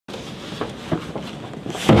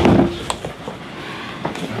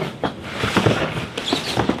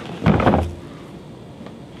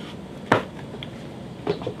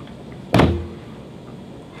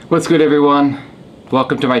What's good, everyone?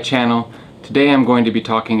 Welcome to my channel. Today I'm going to be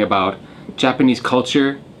talking about Japanese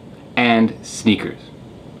culture and sneakers.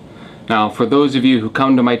 Now, for those of you who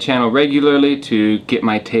come to my channel regularly to get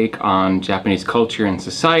my take on Japanese culture and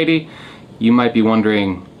society, you might be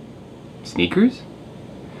wondering, sneakers?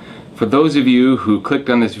 For those of you who clicked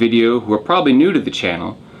on this video who are probably new to the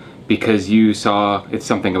channel because you saw it's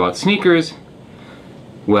something about sneakers,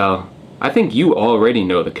 well, I think you already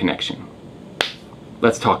know the connection.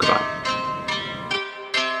 Let's talk about it.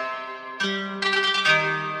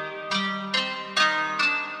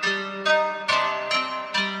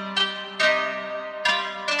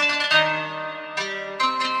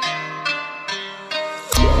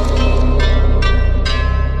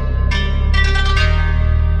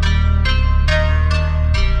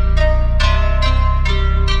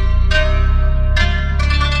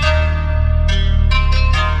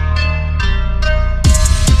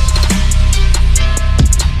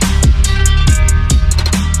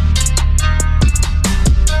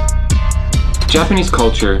 Japanese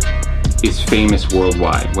culture is famous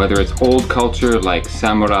worldwide, whether it's old culture like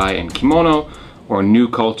samurai and kimono, or new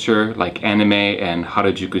culture like anime and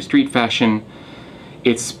Harajuku street fashion.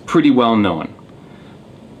 It's pretty well known.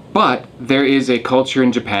 But there is a culture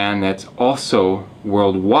in Japan that's also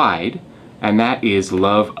worldwide, and that is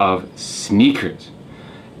love of sneakers.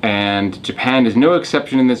 And Japan is no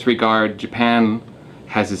exception in this regard. Japan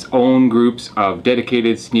has its own groups of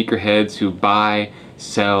dedicated sneakerheads who buy,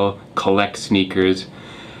 sell, collect sneakers.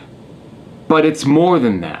 But it's more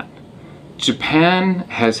than that. Japan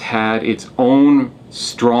has had its own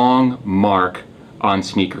strong mark on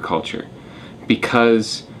sneaker culture,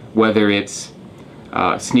 because whether it's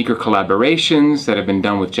sneaker collaborations that have been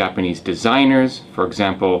done with Japanese designers, for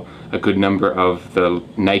example, a good number of the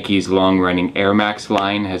Nike's long-running Air Max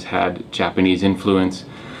line has had Japanese influence.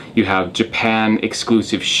 You have Japan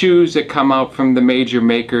exclusive shoes that come out from the major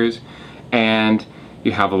makers, and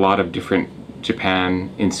you have a lot of different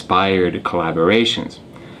Japan-inspired collaborations.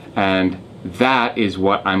 And that is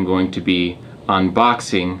what I'm going to be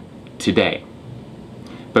unboxing today.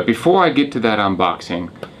 But before I get to that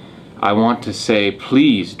unboxing, I want to say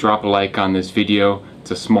please drop a like on this video.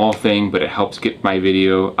 It's a small thing, but it helps get my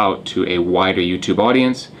video out to a wider YouTube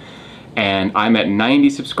audience. And I'm at 90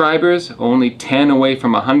 subscribers, only 10 away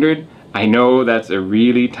from 100. I know that's a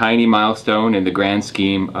really tiny milestone in the grand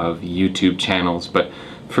scheme of YouTube channels, but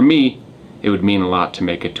for me, it would mean a lot to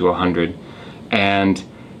make it to 100. And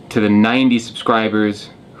to the 90 subscribers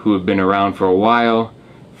who have been around for a while,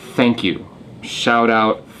 thank you. Shout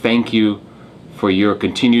out, thank you for your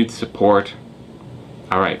continued support.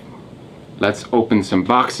 All right, let's open some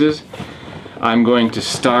boxes. I'm going to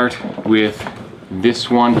start with this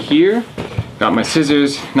one here. Got my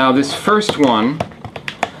scissors. Now this first one,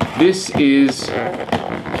 this is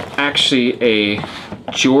actually a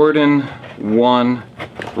Jordan 1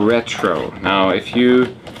 Retro. Now if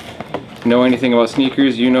you know anything about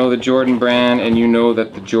sneakers, you know the Jordan brand, and you know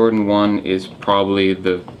that the Jordan 1 is probably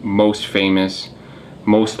the most famous,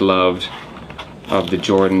 most loved of the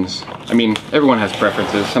Jordans. I mean, everyone has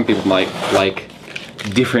preferences. Some people might like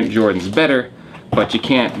different Jordans better, but you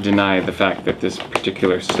can't deny the fact that this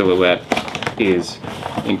particular silhouette is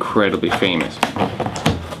incredibly famous.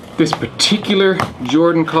 This particular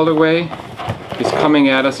Jordan colorway is coming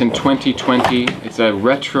at us in 2020. It's a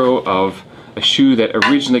retro of a shoe that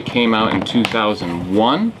originally came out in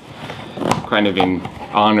 2001, kind of in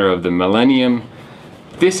honor of the millennium.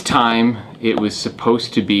 This time it was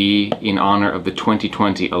supposed to be in honor of the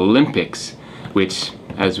 2020 Olympics, which,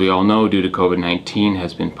 as we all know, due to COVID-19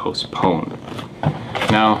 has been postponed.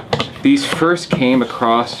 Now, these first came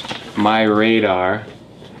across my radar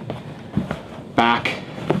back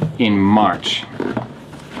in March.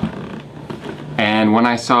 And when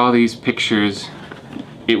I saw these pictures,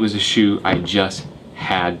 it was a shoe I just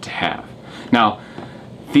had to have. Now,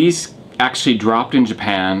 these actually dropped in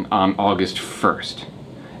Japan on August 1st,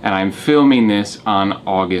 and I'm filming this on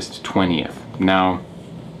August 20th. Now,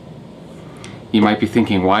 you might be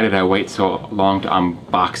thinking, why did I wait so long to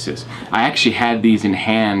unbox this? I actually had these in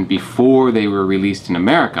hand before they were released in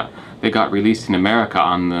America. They got released in America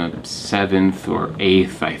on the 7th or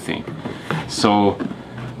 8th, I think. So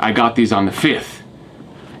I got these on the 5th.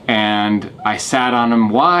 And I sat on them.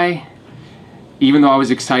 Why? Even though I was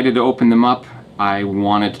excited to open them up, I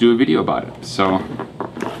wanted to do a video about it. So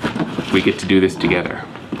we get to do this together.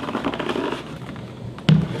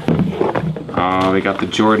 Oh, we got the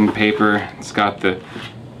Jordan paper. It's got the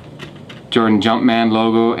Jordan Jumpman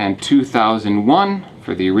logo, and 2001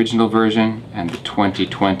 for the original version, and the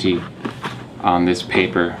 2020 on this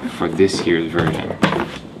paper for this year's version.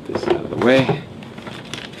 Put this out of the way.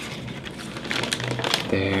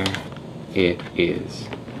 there it is.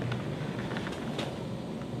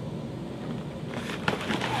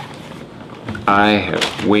 I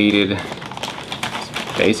have waited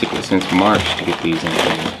basically since March to get these in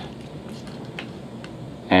hand.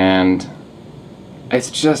 And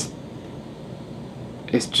it's just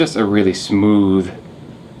a really smooth,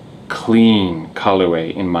 clean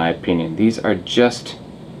colorway in my opinion. These are just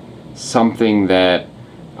something that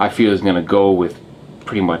I feel is going to go with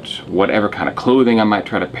pretty much whatever kind of clothing I might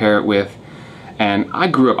try to pair it with. And I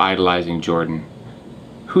grew up idolizing Jordan.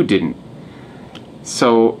 Who didn't?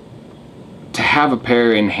 So to have a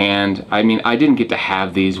pair in hand, I mean, I didn't get to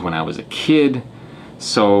have these when I was a kid,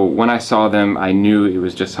 so when I saw them I knew it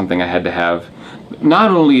was just something I had to have.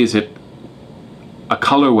 Not only is it a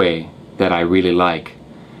colorway that I really like,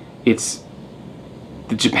 it's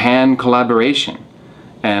the Japan collaboration,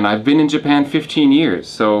 and I've been in Japan 15 years,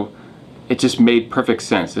 so it just made perfect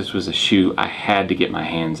sense. This was a shoe I had to get my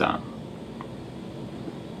hands on.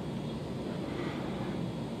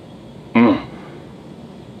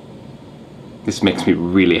 This makes me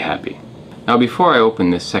really happy. Now before I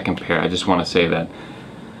open this second pair, I just want to say that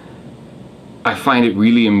I find it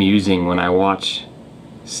really amusing when I watch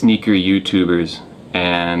sneaker YouTubers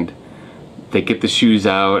and they get the shoes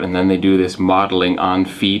out and then they do this modeling on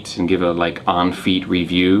feet and give a like on feet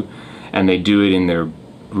review, and they do it in their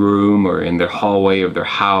room or in their hallway of their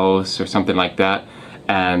house or something like that.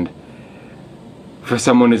 And for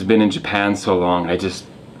someone who's been in Japan so long, I just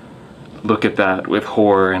look at that with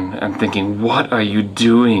horror and thinking, what are you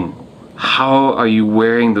doing? How are you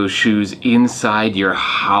wearing those shoes inside your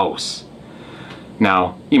house?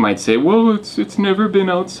 Now, you might say, well, it's never been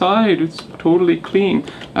outside, it's totally clean.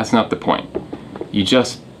 That's not the point. You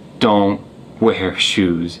just don't wear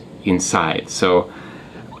shoes inside. So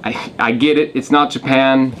I get it, it's not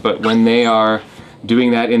Japan, but when they are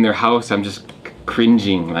doing that in their house, I'm just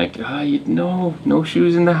cringing, like, no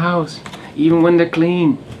shoes in the house, even when they're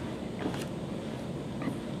clean.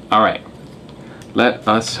 All right, let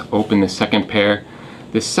us open the second pair.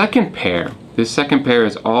 This second pair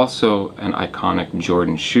is also an iconic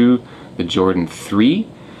Jordan shoe, the Jordan 3,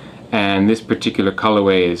 and this particular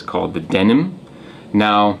colorway is called the Denim.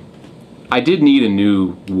 Now, I did need a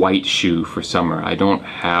new white shoe for summer. I don't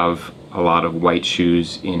have a lot of white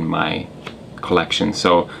shoes in my collection,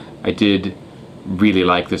 so I did really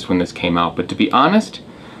like this when this came out. But to be honest,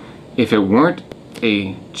 if it weren't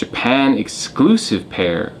a Japan exclusive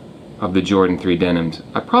pair of the Jordan 3 Denims,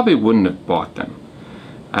 I probably wouldn't have bought them.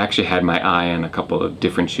 I actually had my eye on a couple of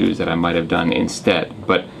different shoes that I might have done instead,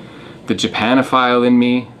 but the Japanophile in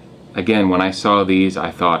me, again, when I saw these, I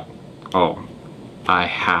thought, oh, I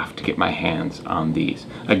have to get my hands on these.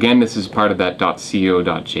 Again, this is part of that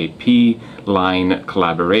 .co.JP line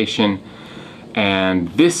collaboration, and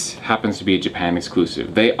this happens to be a Japan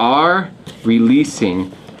exclusive. They are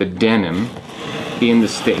releasing the Denim in the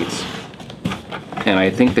States, and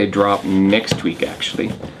I think they drop next week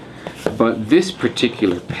actually. But this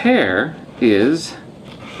particular pair is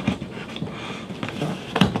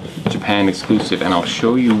Japan exclusive, and I'll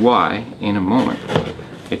show you why in a moment.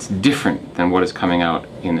 It's different than what is coming out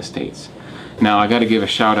in the States. Now I gotta give a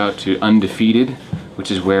shout out to Undefeated,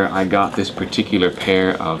 which is where I got this particular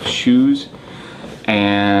pair of shoes,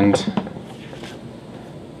 and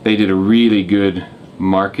they did a really good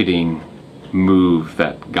marketing move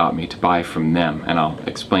that got me to buy from them, and I'll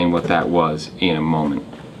explain what that was in a moment.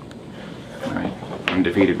 Alright,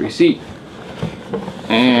 Undefeated receipt.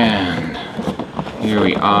 And here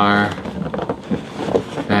we are.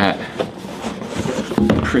 That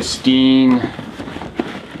pristine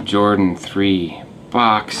Jordan 3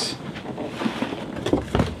 box.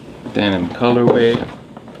 Denim colorway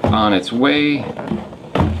on its way.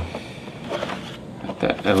 Got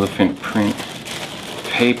that elephant print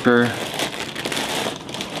paper.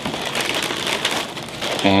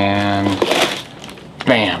 And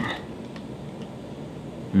bam!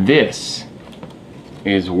 This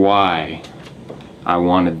is why I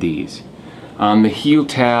wanted these. On the heel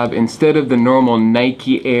tab, instead of the normal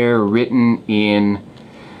Nike Air written in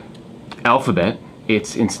alphabet,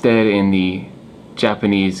 it's instead in the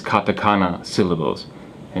Japanese Katakana syllables.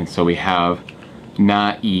 And so we have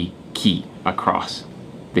Nike across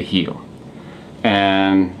the heel.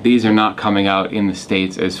 And these are not coming out in the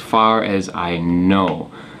States as far as I know.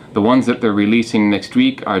 The ones that they're releasing next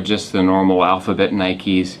week are just the normal alphabet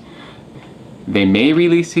Nikes. They may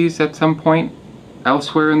release these at some point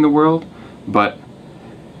elsewhere in the world, but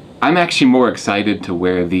I'm actually more excited to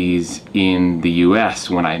wear these in the US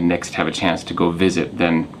when I next have a chance to go visit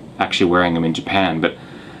than actually wearing them in Japan. But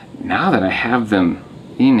now that I have them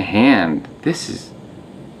in hand, this is,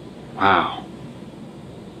 wow.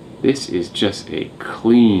 This is just a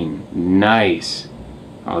clean, nice.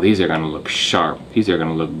 Oh, these are gonna look sharp. These are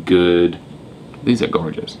gonna look good. These are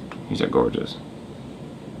gorgeous. These are gorgeous.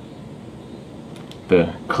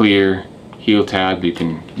 The clear heel tab, you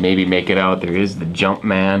can maybe make it out. There is the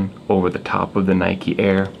Jumpman over the top of the Nike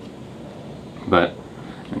Air. But,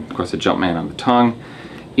 of course, the Jumpman on the tongue.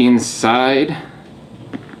 Inside,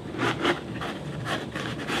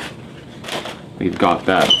 we've got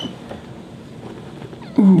that.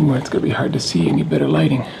 Ooh, it's gonna be hard to see. I need better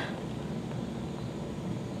lighting.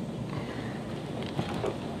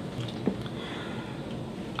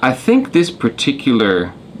 I think this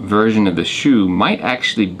particular version of the shoe might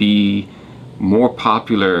actually be more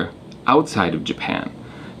popular outside of Japan,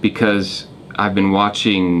 because I've been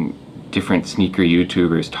watching different sneaker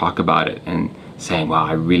YouTubers talk about it and saying, wow,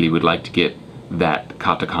 I really would like to get that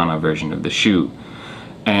Katakana version of the shoe.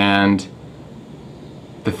 And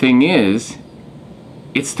the thing is,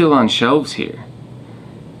 it's still on shelves here.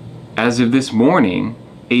 As of this morning,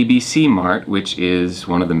 ABC Mart, which is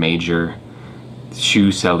one of the major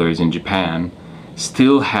shoe sellers in Japan,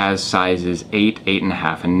 still has sizes 8,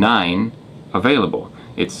 8.5, and 9 available.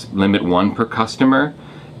 It's limit 1 per customer,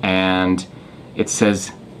 and it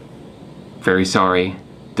says, very sorry,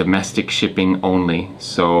 domestic shipping only,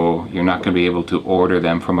 so you're not going to be able to order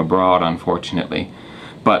them from abroad, unfortunately.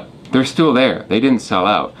 But they're still there. They didn't sell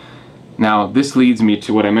out. Now, this leads me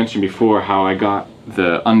to what I mentioned before, how I got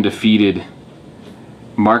the undefeated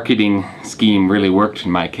marketing scheme really worked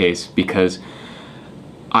in my case, because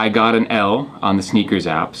I got an L on the sneakers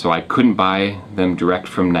app, so I couldn't buy them direct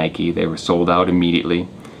from Nike. They were sold out immediately.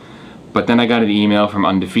 But then I got an email from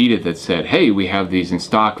Undefeated that said, hey, we have these in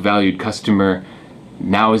stock, valued customer,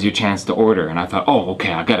 now is your chance to order. And I thought, oh,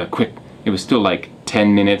 okay, I got a quick, it was still like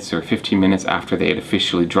 10 minutes or 15 minutes after they had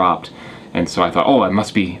officially dropped. And so I thought, oh, it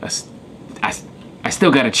must be, I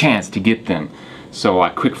still got a chance to get them. So I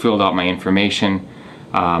quick filled out my information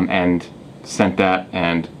and sent that,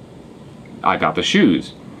 and I got the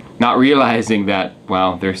shoes. Not realizing that,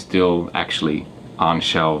 well, they're still actually on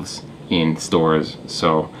shelves in stores,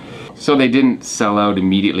 so they didn't sell out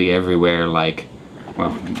immediately everywhere like,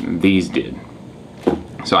 well, these did.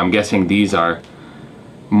 So I'm guessing these are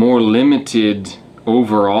more limited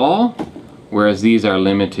overall, whereas these are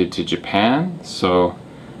limited to Japan. So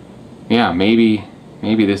yeah, maybe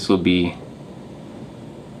this will be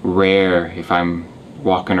rare if I'm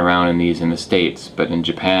walking around in these in the States, but in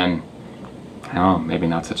Japan, I don't know, maybe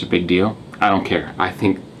not such a big deal. I don't care. I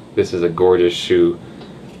think this is a gorgeous shoe.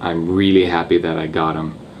 I'm really happy that I got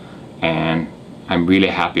them, and I'm really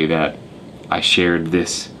happy that I shared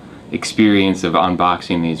this experience of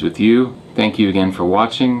unboxing these with you. Thank you again for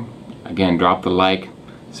watching. Again, drop the like,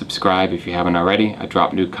 subscribe if you haven't already. I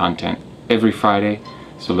drop new content every Friday,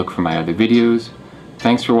 so look for my other videos.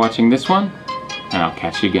 Thanks for watching this one, and I'll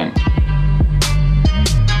catch you again.